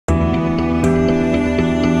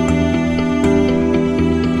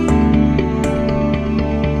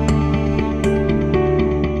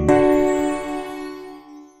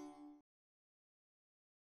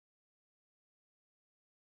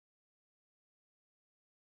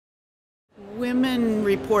Women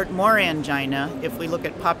report more angina. If we look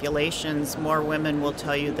at populations, more women will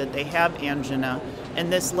tell you that they have angina.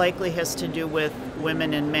 And this likely has to do with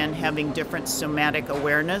women and men having different somatic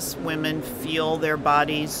awareness. Women feel their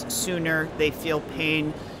bodies sooner, they feel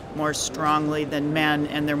pain more strongly than men,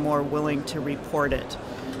 and they're more willing to report it.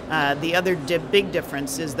 The other big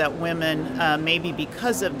difference is that women, maybe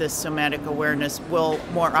because of this somatic awareness, will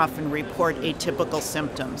more often report atypical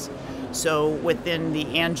symptoms. So within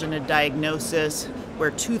the angina diagnosis,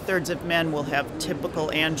 where 2/3 of men will have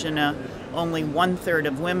typical angina, only 1/3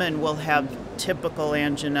 of women will have typical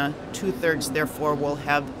angina, 2/3 therefore will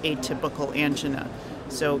have atypical angina.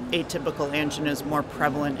 So atypical angina is more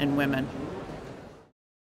prevalent in women.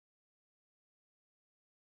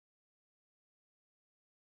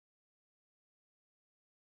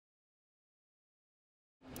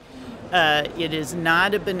 It is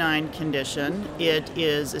not a benign condition. It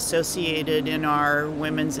is associated in our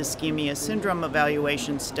Women's Ischemia Syndrome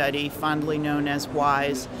Evaluation Study, fondly known as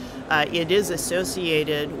WISE. It is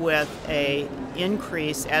associated with an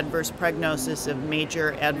increased adverse prognosis of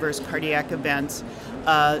major adverse cardiac events,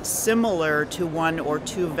 similar to 1 or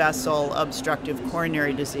 2 vessel obstructive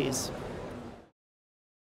coronary disease.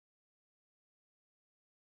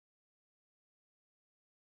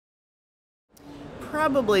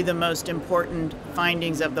 Probably the most important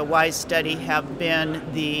findings of the WISE study have been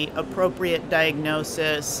the appropriate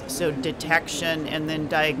diagnosis, so detection and then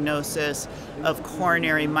diagnosis of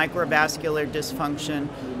coronary microvascular dysfunction,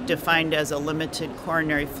 defined as a limited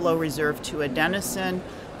coronary flow reserve to adenosine,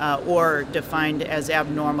 or defined as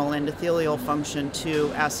abnormal endothelial function to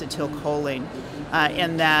acetylcholine.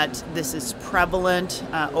 And that this is prevalent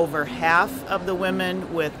over half of the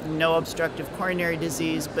women with no obstructive coronary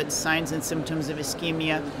disease, but signs and symptoms of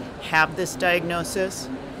ischemia have this diagnosis.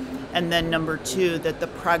 And then number 2, that the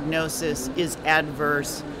prognosis is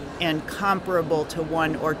adverse and comparable to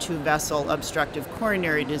 1 or 2 vessel obstructive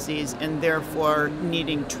coronary disease, and therefore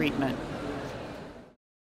needing treatment.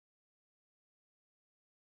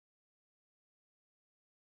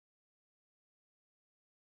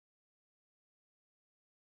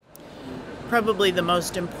 Probably the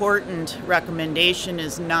most important recommendation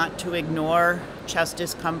is not to ignore chest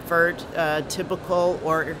discomfort, typical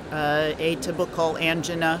or atypical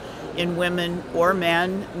angina in women or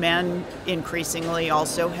men. Men increasingly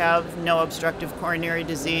also have no obstructive coronary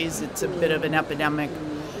disease. It's a bit of an epidemic.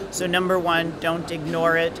 So number 1, don't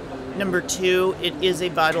ignore it. Number 2, it is a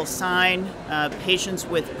vital sign. Patients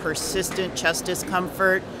with persistent chest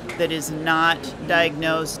discomfort that is not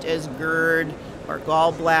diagnosed as GERD or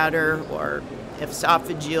gallbladder or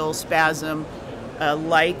esophageal spasm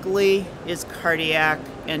likely is cardiac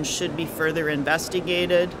and should be further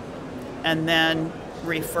investigated, and then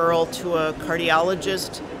referral to a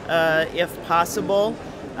cardiologist if possible,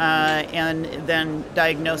 and then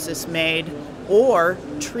diagnosis made, or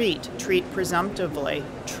treat presumptively.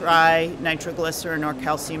 Try nitroglycerin or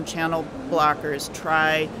calcium channel blockers,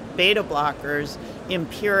 try beta blockers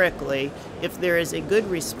empirically. If there is a good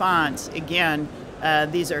response, again,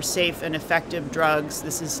 these are safe and effective drugs.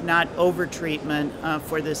 This is not overtreatment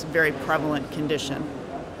for this very prevalent condition.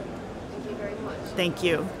 Thank you very much. Thank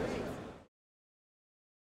you.